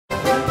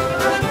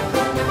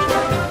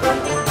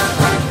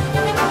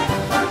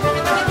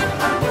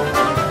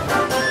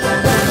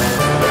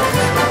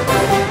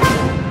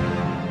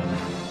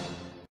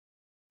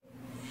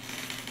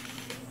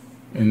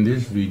In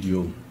this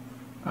video,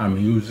 I'm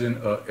using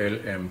a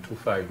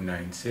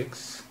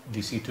LM2596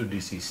 DC to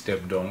DC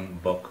step-down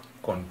buck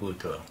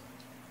converter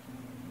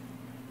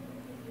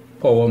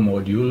power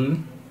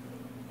module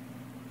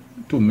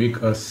to make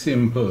a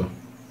simple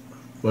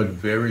but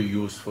very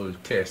useful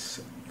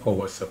test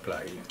power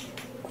supply.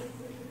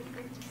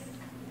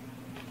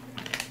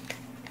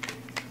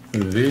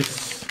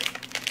 This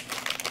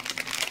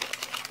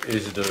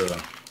is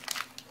the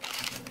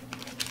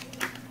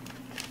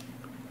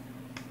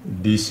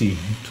DC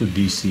to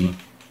DC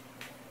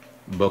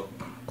buck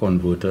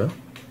converter.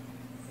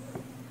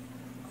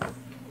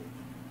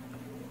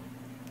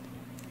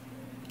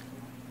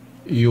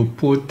 You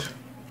put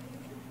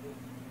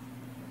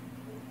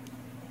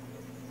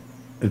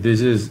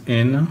this is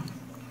in,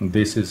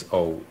 this is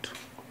out.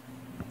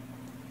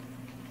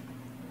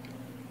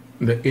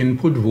 The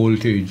input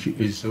voltage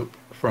is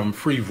from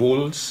 3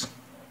 volts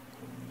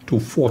to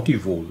 40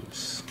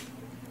 volts.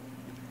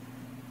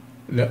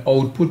 The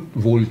output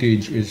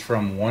voltage is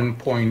from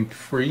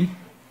 1.3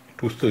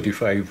 to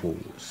 35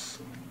 volts.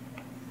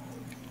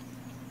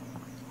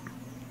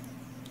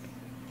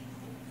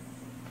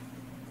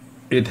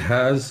 It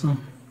has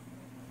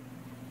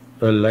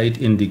a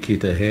light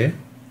indicator here.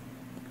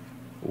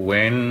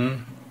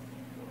 When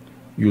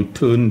you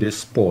turn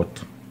this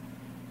port,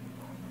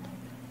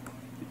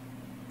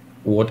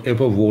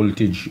 whatever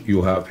voltage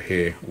you have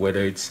here,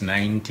 whether it's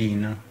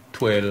 19,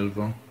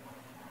 12,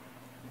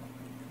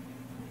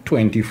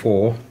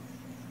 24,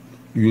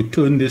 you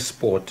turn this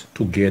port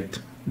to get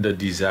the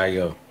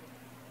desired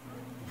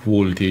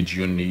voltage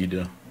you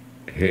need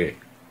here.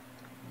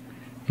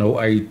 Now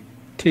I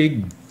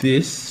take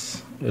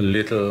this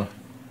little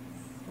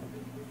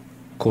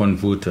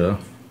converter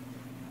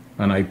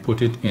and I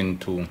put it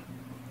into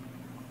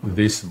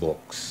this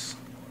box.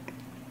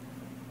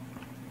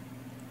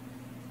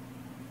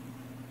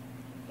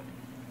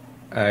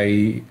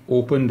 I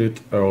opened it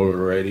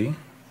already.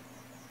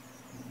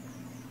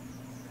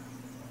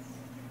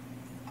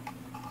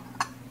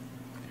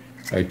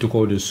 I took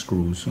out the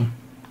screws.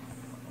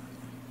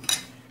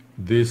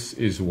 This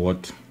is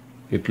what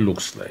it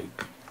looks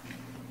like.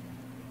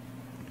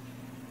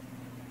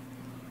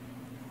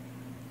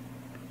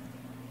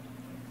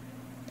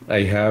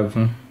 I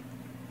have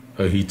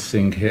a heat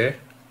sink here,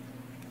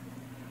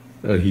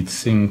 a heat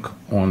sink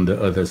on the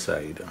other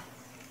side.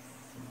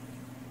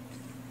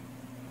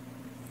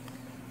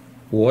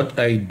 What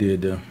I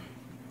did,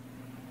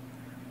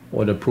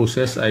 or the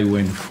process I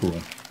went through,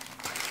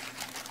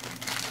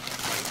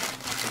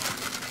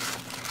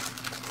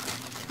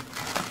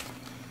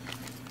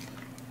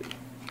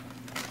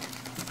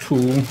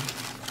 two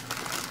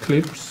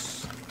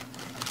clips,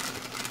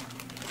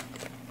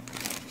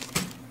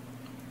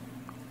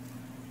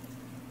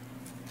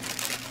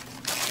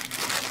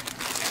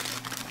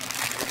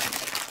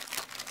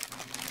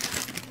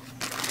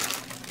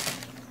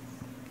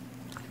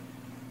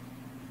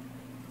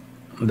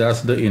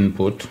 that's the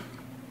input.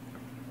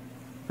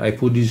 I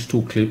put these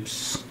two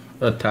clips,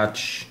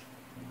 attach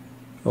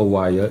a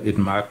wire, it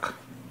mark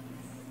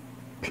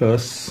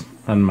plus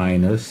and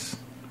minus,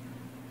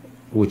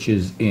 which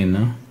is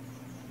in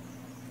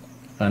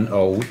and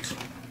out.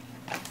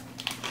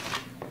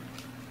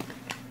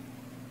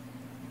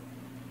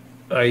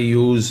 I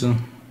use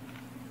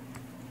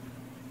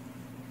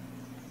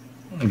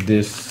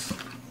this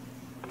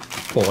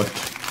port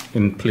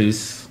in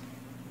place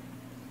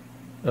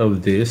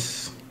of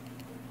this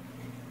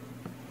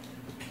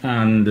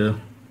and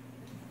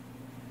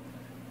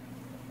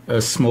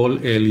a small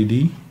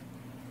LED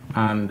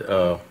and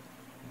a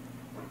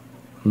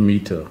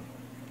meter.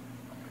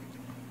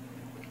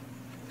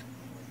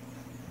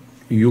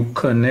 You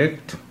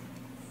connect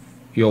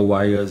your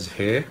wires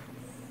here,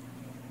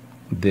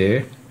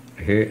 there,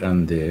 here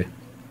and there.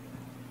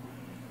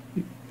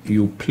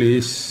 You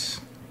place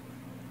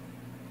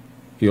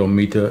your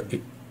meter,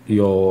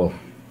 your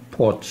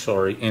port,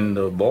 in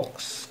the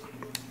box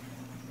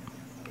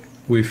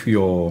with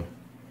your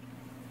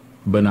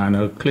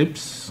banana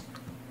clips.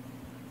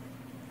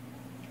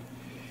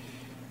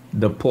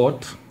 The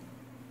port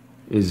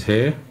is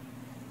here.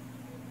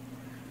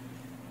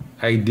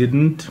 I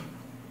didn't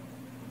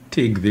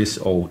take this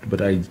out,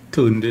 but I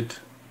turned it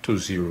to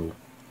 0.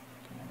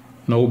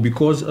 Now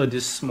because of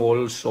this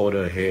small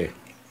solder here,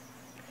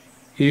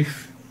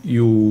 if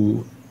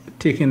you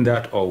taking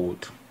that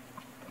out,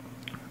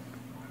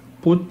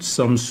 put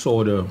some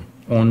solder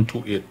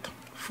onto it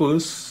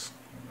first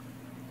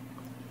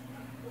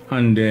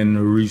and then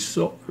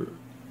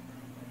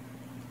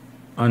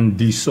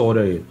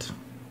desolder it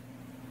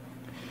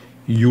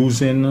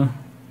using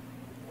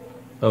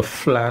a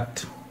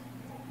flat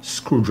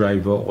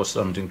screwdriver or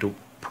something to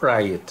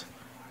pry it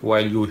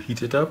while you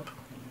heat it up,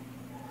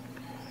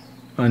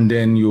 and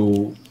then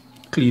you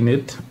clean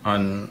it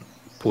and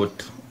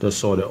put the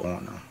solder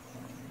on.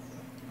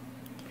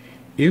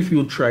 If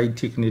you try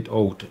taking it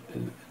out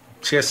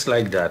just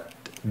like that,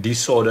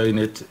 desoldering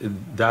it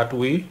that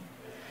way,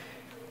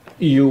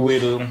 you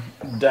will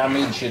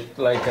damage it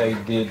like I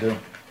did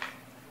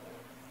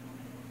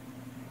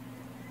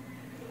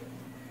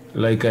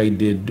like I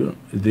did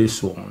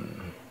this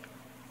one.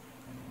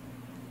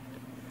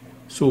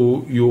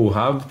 So you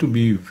have to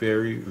be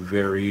very,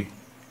 very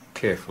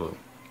careful.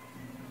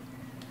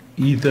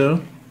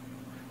 Either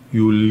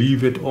you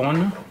leave it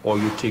on or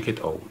you take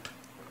it out.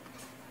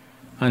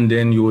 And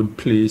then you would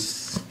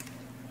place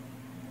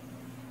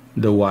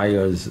the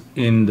wires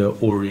in the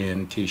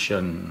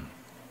orientation.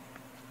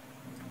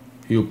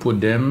 You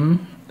put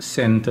them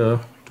center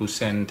to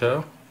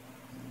center.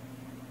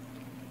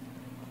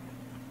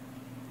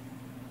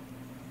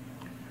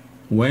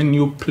 When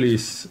you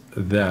place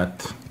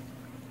that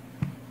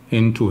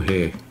into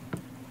here,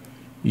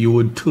 you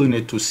would turn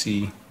it to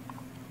see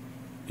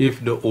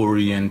if the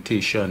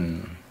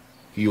orientation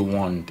you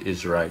want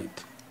is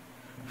right.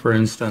 For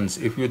instance,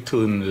 if you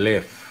turn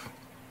left,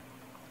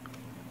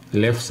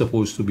 left's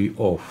supposed to be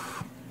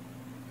off.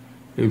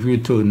 If you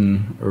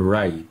turn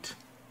right,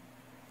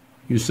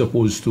 you're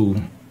supposed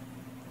to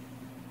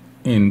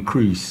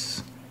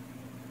increase.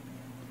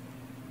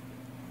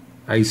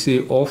 I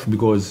say off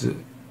because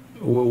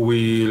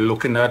we're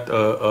looking at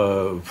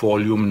a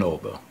volume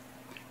knob,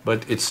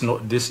 but it's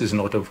not. This is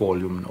not a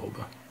volume knob.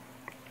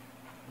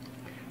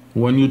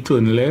 When you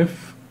turn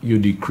left, you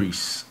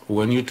decrease.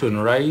 When you turn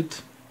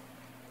right,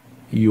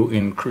 you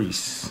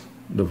increase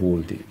the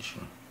voltage.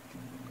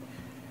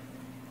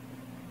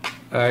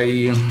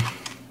 I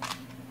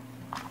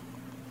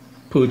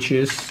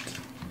purchased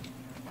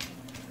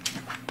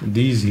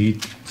these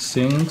heat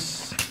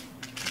sinks.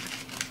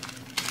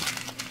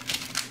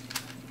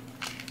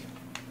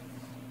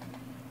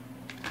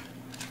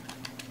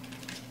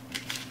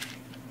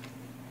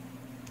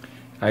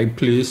 I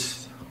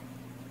placed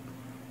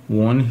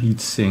one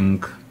heat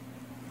sink.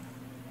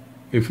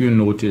 If you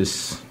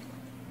notice,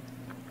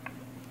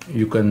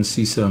 you can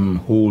see some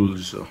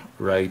holes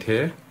right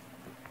here.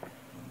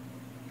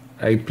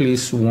 I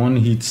place one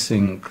heat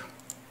sink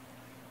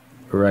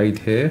right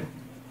here,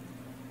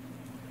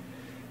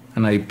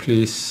 and I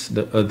place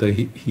the other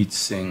heat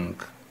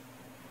sink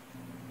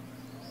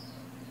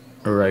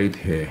right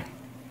here,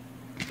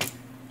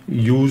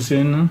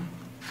 using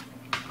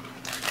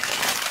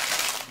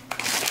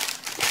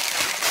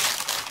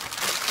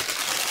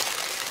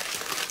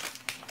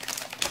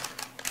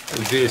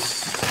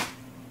this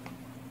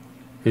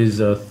is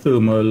a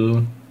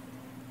thermal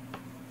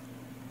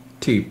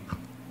tape.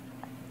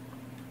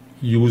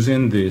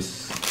 Using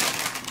this,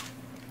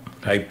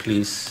 I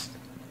place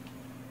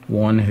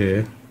one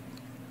here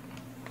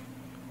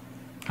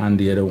and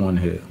the other one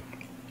here.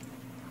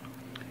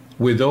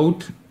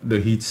 Without the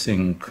heat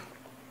sink,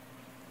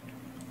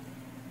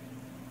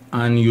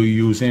 and you're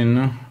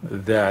using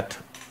that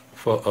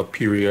for a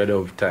period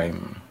of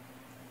time,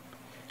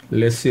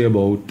 let's say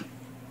about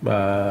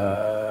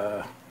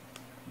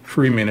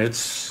 3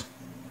 minutes.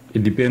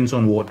 It depends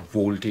on what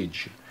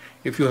voltage.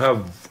 If you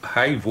have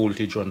high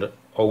voltage on the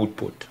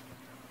output,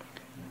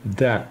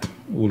 that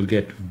will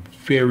get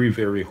very,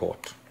 very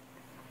hot.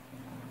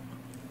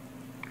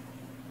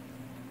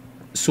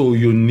 So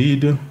you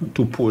need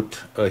to put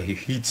a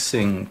heat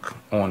sink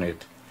on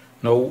it.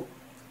 Now,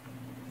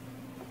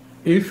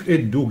 if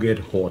it do get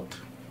hot,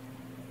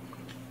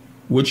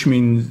 which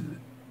means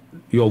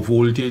your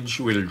voltage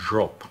will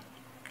drop.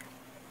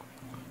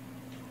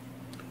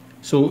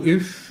 So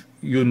if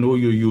you know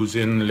you're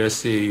using, let's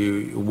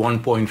say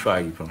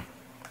 1.5,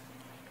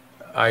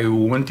 I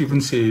won't even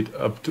say it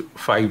up to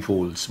 5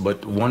 volts,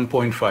 but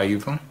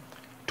 1.5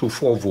 to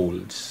 4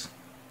 volts.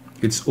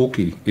 It's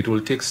okay. It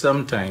will take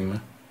some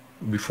time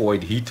before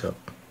it heats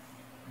up.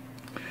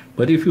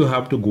 But if you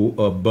have to go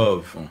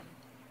above,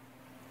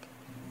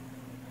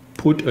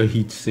 put a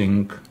heat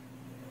sink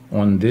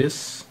on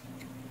this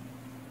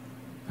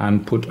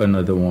and put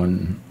another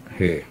one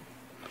here.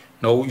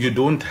 Now you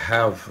don't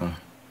have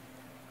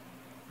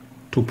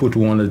to put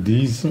one of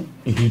these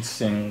heat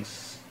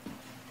sinks.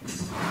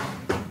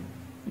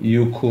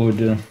 You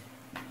could,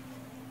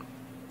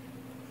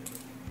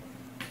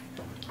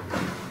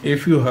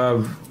 if you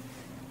have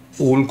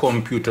old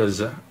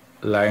computers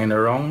lying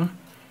around,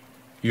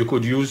 you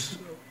could use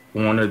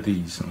one of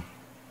these.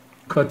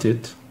 Cut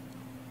it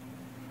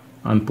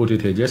and put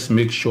it here. Just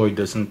make sure it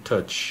doesn't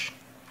touch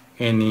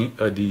any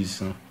of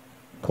these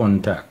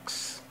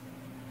contacts.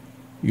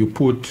 You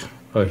put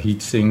a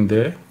heat sink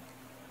there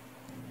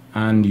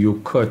and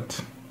you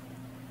cut.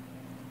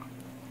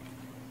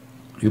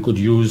 You could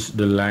use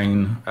the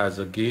line as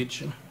a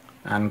gauge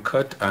and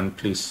cut and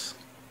place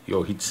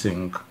your heat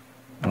sink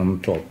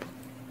on top.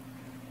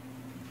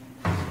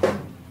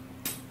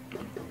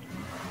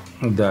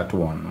 That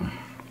one.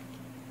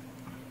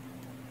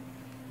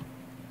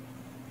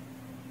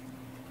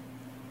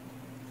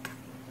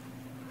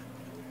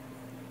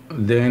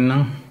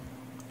 Then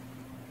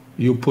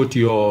you put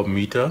your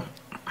meter.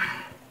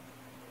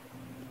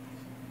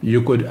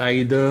 You could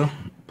either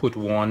put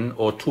 1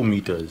 or 2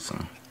 meters.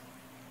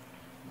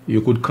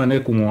 You could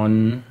connect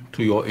one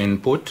to your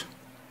input,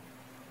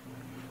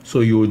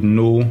 so you would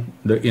know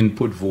the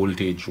input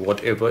voltage,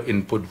 whatever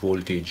input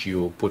voltage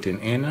you're putting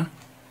in.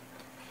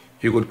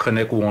 You could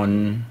connect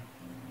one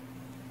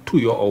to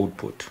your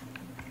output.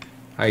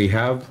 I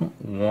have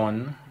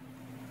one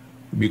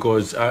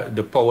because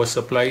the power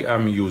supply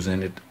I'm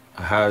using, it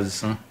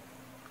has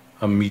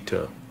a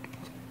meter.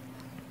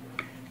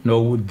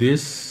 Now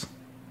this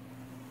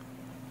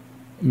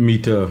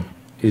meter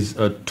is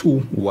a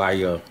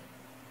 2-wire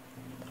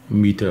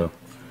meter,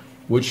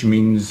 which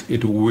means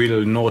it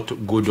will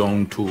not go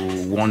down to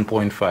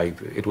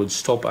 1.5. It would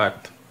stop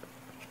at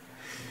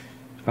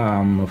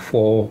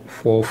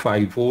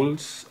 5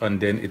 volts,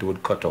 and then it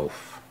would cut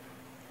off.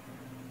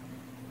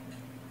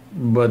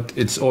 But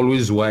it's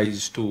always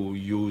wise to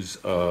use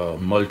a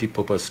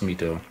multi-purpose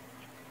meter.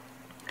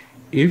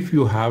 If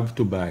you have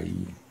to buy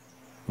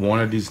one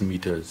of these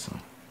meters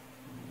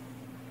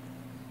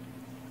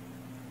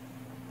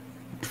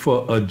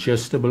for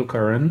adjustable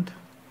current,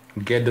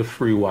 get the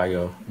free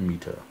wire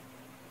meter.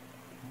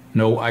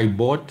 Now I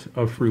bought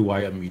a free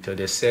wire meter.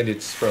 They said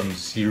it's from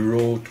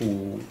 0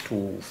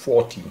 to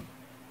 40,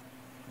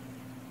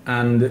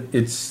 and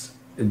it's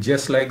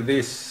just like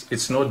this.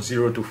 It's not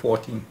 0 to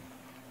 40.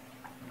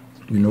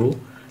 You know,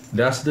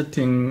 that's the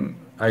thing.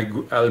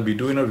 I'll be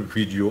doing a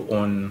video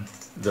on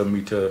the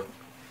meter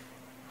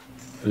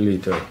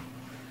later.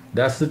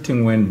 That's the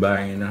thing when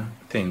buying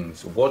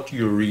things. What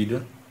you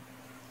read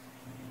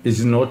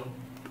is not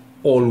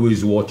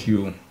always what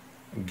you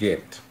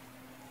get.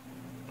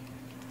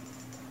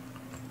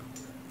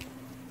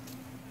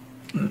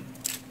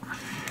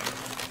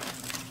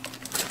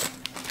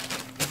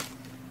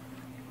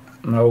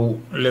 Now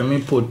let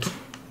me put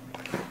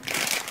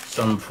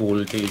some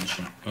voltage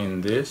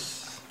in this.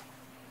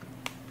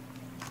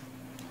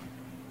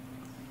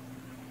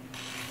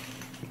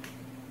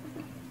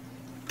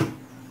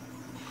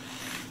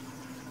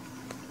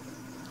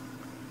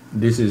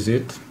 This is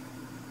it.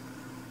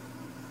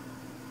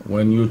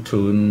 When you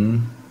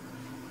turn,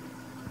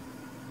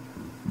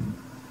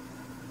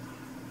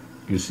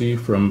 you see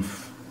from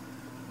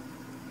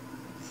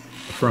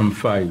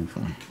 5.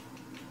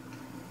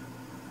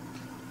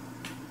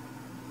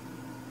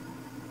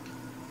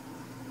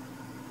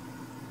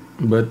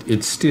 But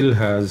it still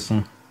has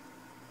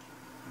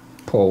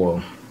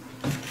power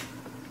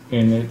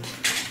in it.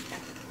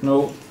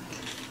 Now,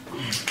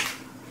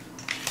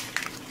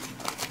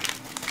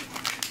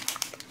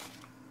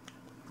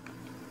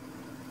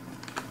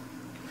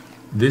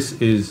 this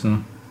is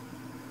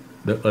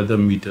the other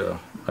meter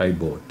I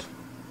bought.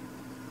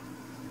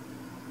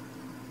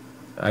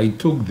 I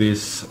took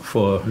this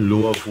for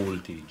lower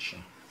voltage,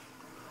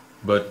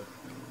 but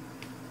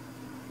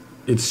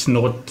it's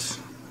not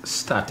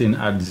starting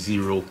at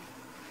 0.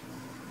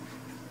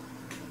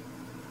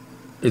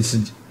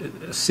 It's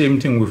same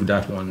thing with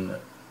that one.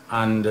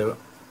 And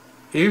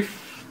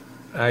if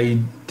I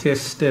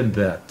tested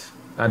that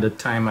at the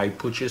time I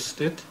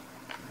purchased it,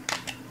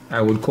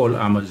 I would call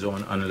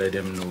Amazon and let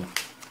them know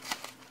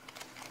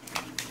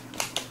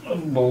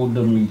about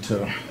the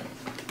meter.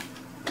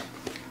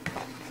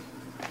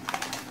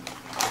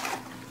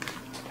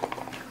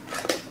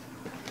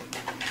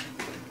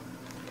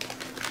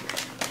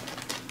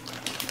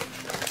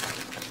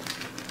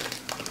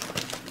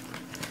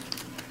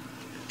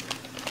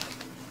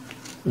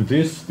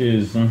 This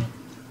is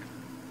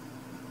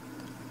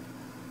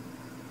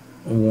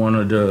one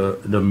of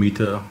the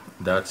meter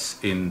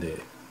that's in there.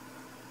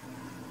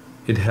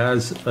 It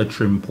has a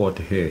trim port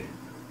here.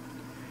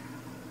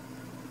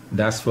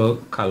 That's for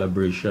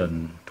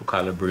calibration, to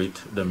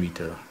calibrate the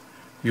meter.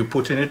 You're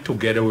putting it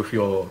together with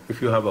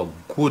if you have a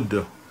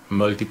good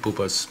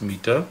multi-purpose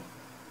meter,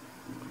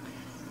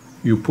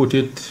 you put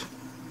it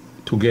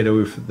together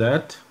with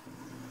that,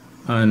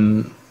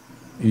 and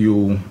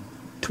you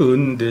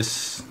turn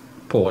this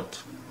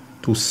port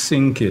to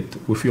sync it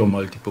with your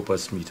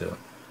multi-purpose meter.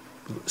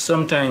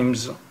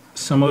 Sometimes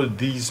some of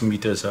these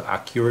meters are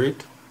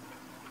accurate,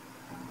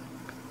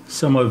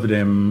 some of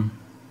them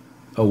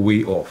are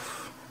way off.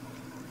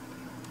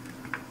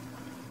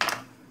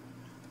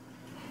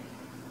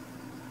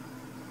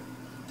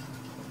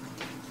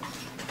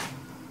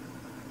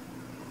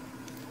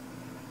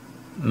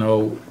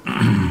 Now,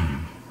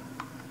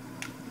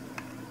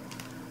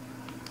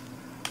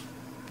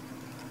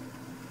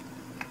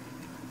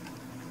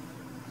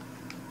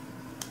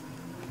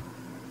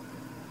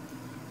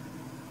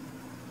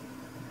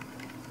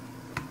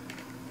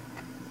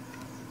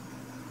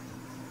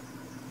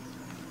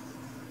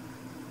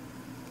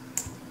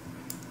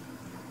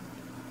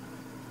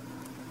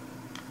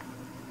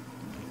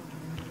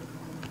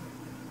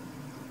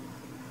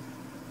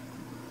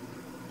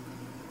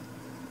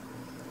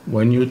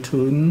 when you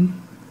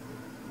turn,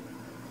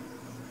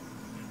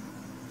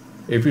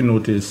 if you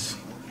notice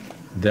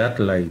that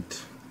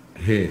light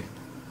here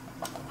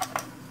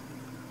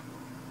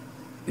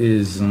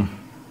is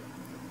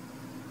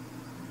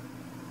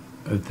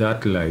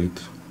that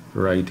light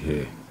right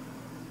here.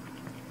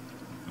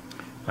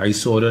 I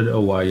soldered a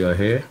wire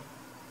here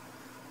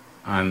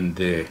and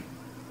there.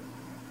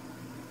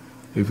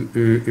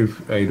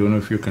 If I don't know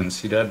if you can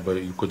see that,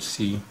 but you could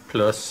see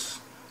plus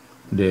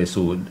there.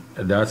 So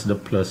that's the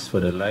plus for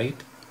the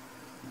light,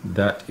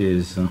 that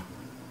is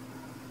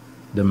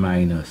the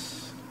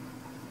minus.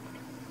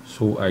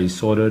 So I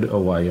soldered a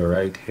wire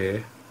right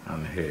here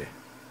and here.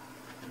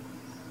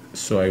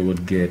 so I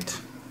would get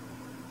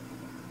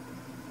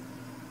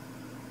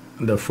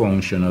the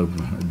function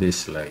of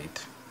this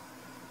light.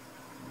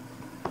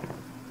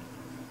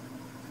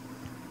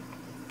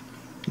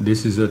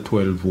 This is a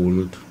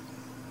 12-volt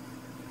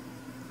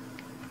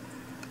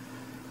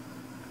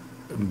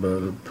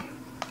bulb.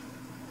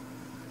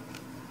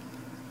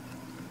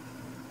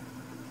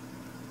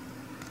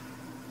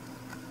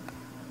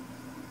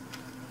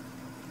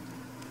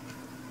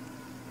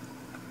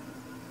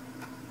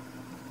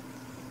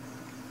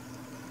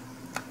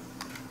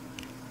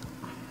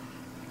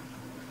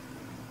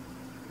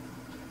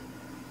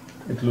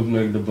 It looks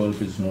like the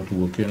bulb is not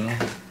working.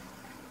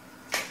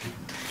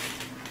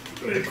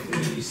 Let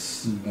me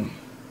see.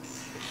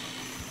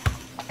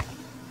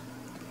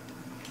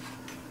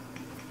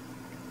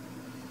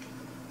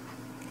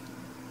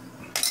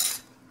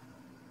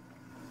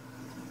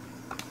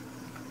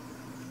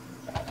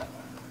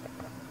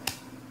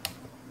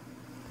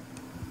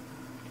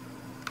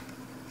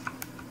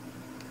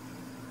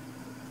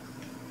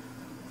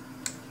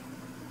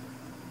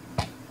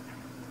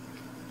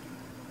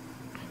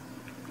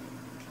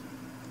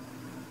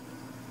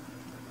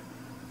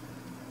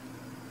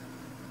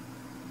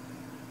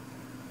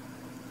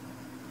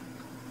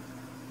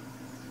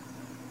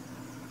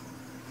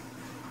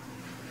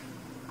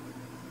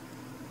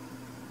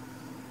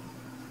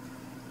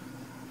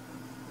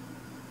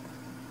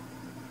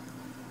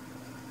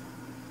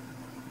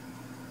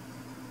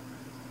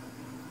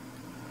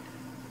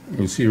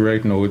 You see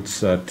right now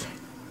it's at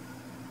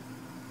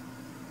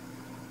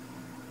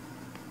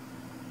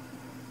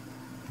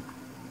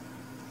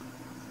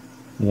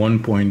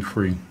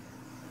 1.3,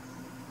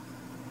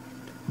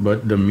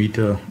 but the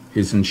meter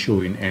isn't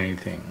showing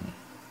anything.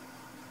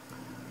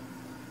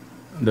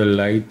 The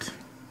light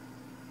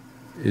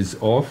is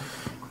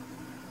off.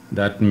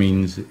 That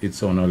means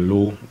it's on a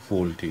low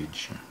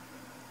voltage.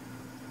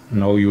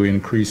 Now you're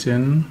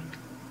increasing.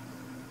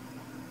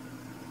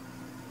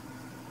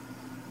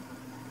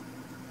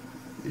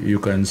 You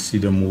can see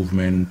the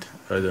movement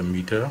of the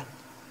meter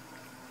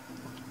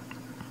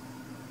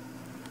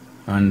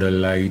and the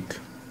light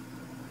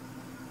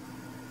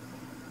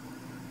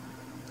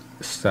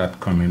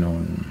start coming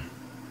on.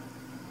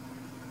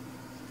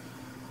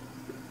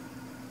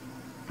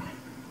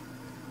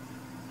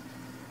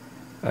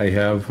 I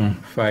have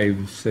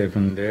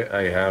 5.7 there.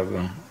 I have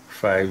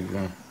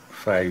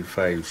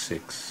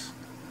 5.556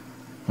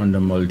 on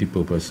the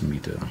multi-purpose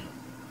meter.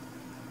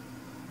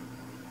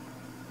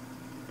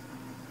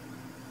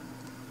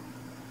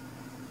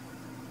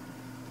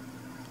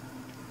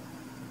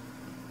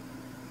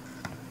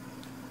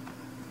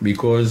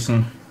 Because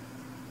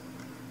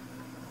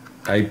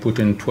I put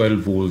in 12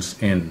 volts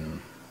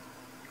in,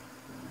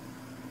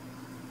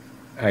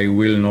 I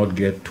will not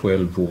get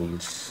 12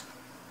 volts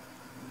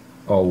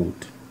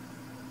out.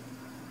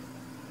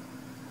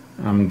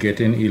 I'm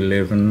getting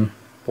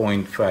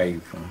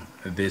 11.5.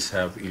 This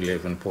have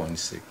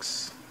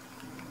 11.6.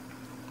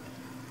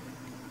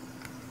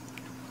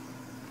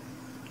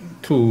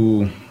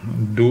 To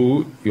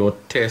do your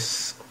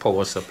test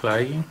power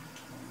supply,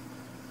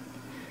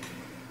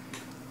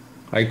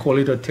 I call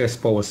it a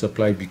test power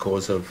supply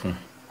because of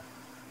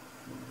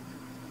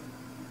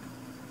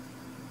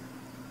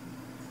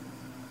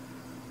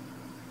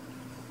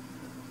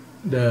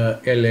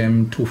the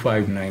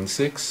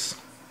LM2596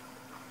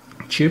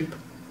 chip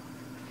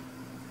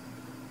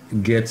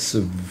gets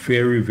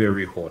very,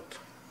 very hot.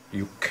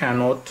 You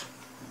cannot,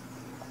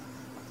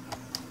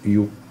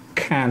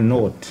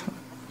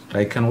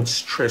 I cannot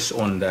stress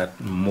on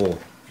that more.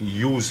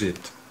 Use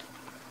it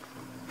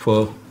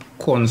for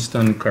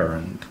constant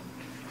current.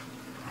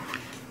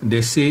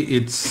 They say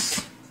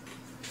it's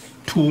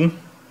 2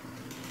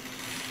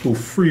 to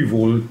 3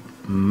 volt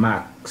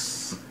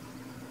max,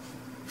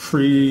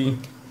 3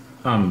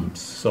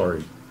 amps,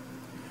 sorry,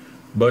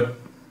 but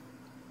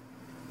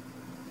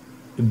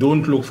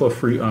don't look for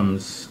 3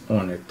 amps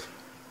on it.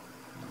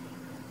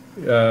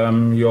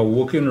 Your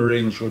working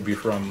range would be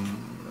from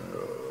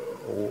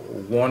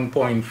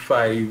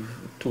 1.5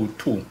 to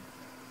 2.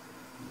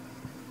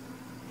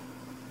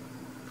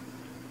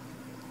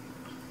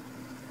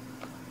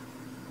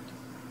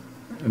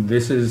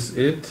 This is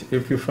it.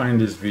 If you find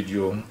this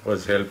video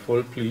was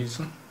helpful, please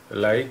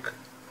like,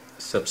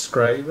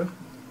 subscribe,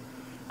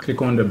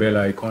 click on the bell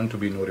icon to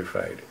be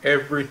notified.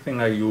 Everything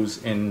I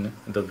use in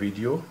the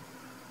video,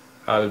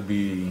 I'll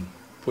be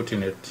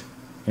putting it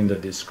in the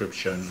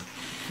description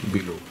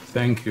below.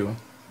 Thank you.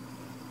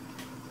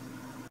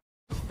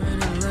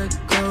 You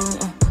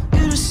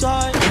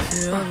decide if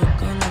you ever